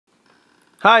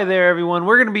Hi there everyone,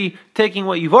 we're going to be taking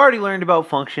what you've already learned about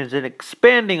functions and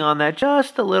expanding on that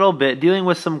just a little bit, dealing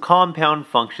with some compound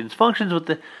functions, functions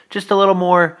with just a little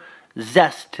more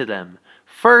zest to them.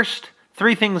 First,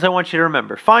 three things I want you to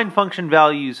remember. Find function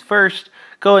values first,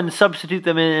 go ahead and substitute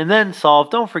them in, and then solve.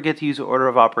 Don't forget to use the order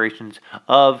of operations,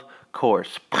 of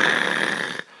course.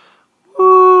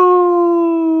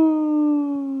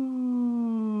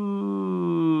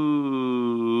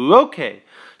 Okay.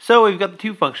 So we've got the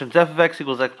two functions, f of x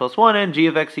equals x plus 1 and g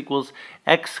of x equals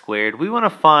x squared. We want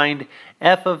to find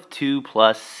f of 2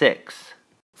 plus 6.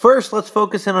 First, let's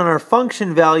focus in on our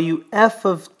function value f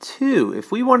of 2.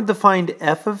 If we wanted to find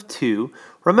f of 2,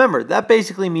 remember, that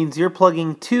basically means you're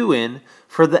plugging 2 in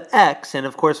for the x, and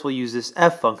of course we'll use this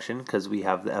f function because we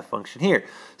have the f function here.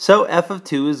 So f of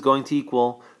 2 is going to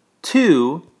equal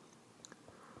 2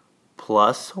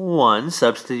 plus 1,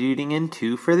 substituting in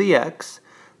 2 for the x.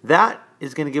 That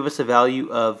is going to give us a value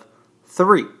of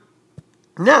 3.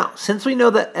 Now, since we know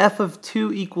that f of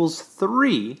 2 equals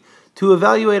 3, to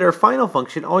evaluate our final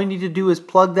function, all we need to do is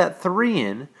plug that 3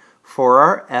 in for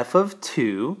our f of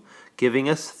 2, giving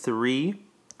us 3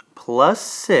 plus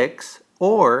 6,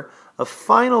 or a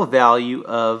final value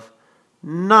of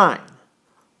 9.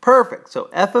 Perfect.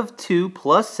 So f of 2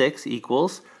 plus 6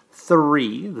 equals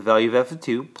 3, the value of f of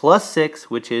 2, plus 6,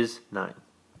 which is 9.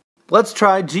 Let's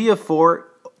try g of 4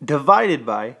 divided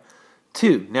by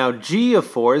 2. Now g of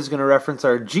 4 is going to reference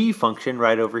our g function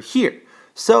right over here.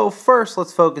 So first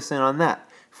let's focus in on that.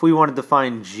 If we wanted to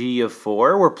find g of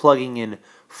 4, we're plugging in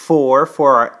 4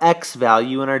 for our x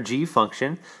value in our g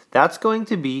function. That's going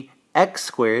to be x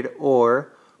squared,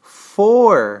 or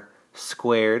 4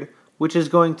 squared, which is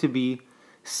going to be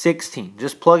 16.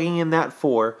 Just plugging in that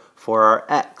 4 for our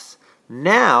x.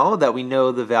 Now that we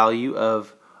know the value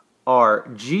of our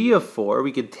g of 4,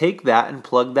 we could take that and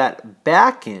plug that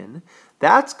back in.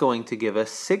 That's going to give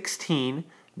us 16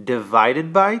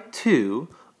 divided by 2,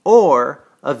 or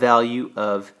a value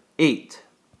of 8.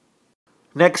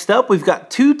 Next up, we've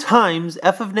got 2 times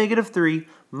f of negative 3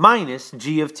 minus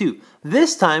g of 2.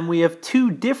 This time we have two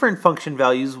different function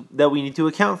values that we need to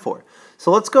account for.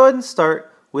 So let's go ahead and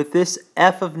start with this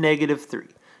f of negative 3.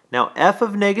 Now f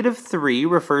of negative 3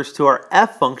 refers to our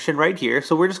f function right here,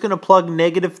 so we're just going to plug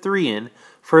negative 3 in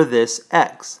for this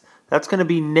x. That's going to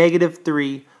be negative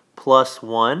 3 plus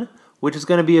 1, which is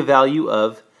going to be a value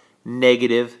of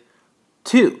negative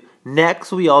 2.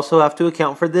 Next, we also have to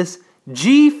account for this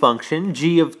g function,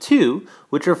 g of 2,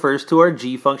 which refers to our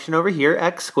g function over here,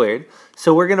 x squared.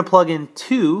 So we're going to plug in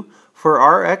 2 for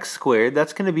our x squared.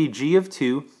 That's going to be g of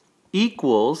 2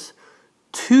 equals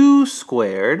 2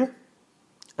 squared.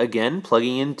 Again,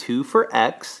 plugging in 2 for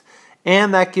x,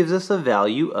 and that gives us a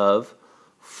value of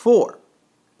 4.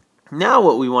 Now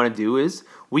what we want to do is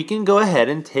we can go ahead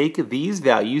and take these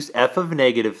values, f of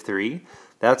negative 3,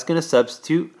 that's going to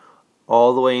substitute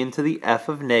all the way into the f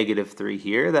of negative 3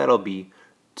 here. That'll be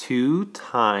 2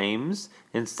 times,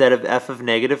 instead of f of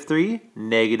negative 3,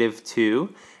 negative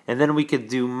 2. And then we could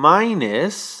do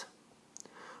minus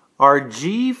our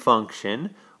g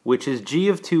function, which is g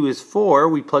of 2 is 4.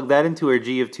 We plug that into our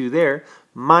g of 2 there,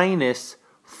 minus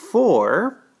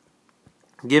 4,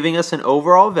 giving us an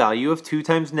overall value of 2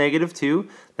 times negative 2.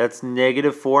 That's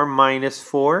negative 4 minus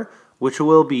 4, which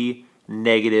will be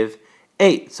negative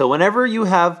 8. So whenever you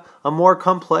have a more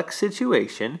complex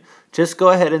situation, just go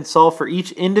ahead and solve for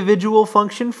each individual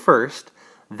function first,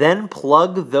 then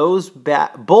plug those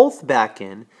both back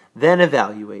in, then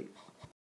evaluate.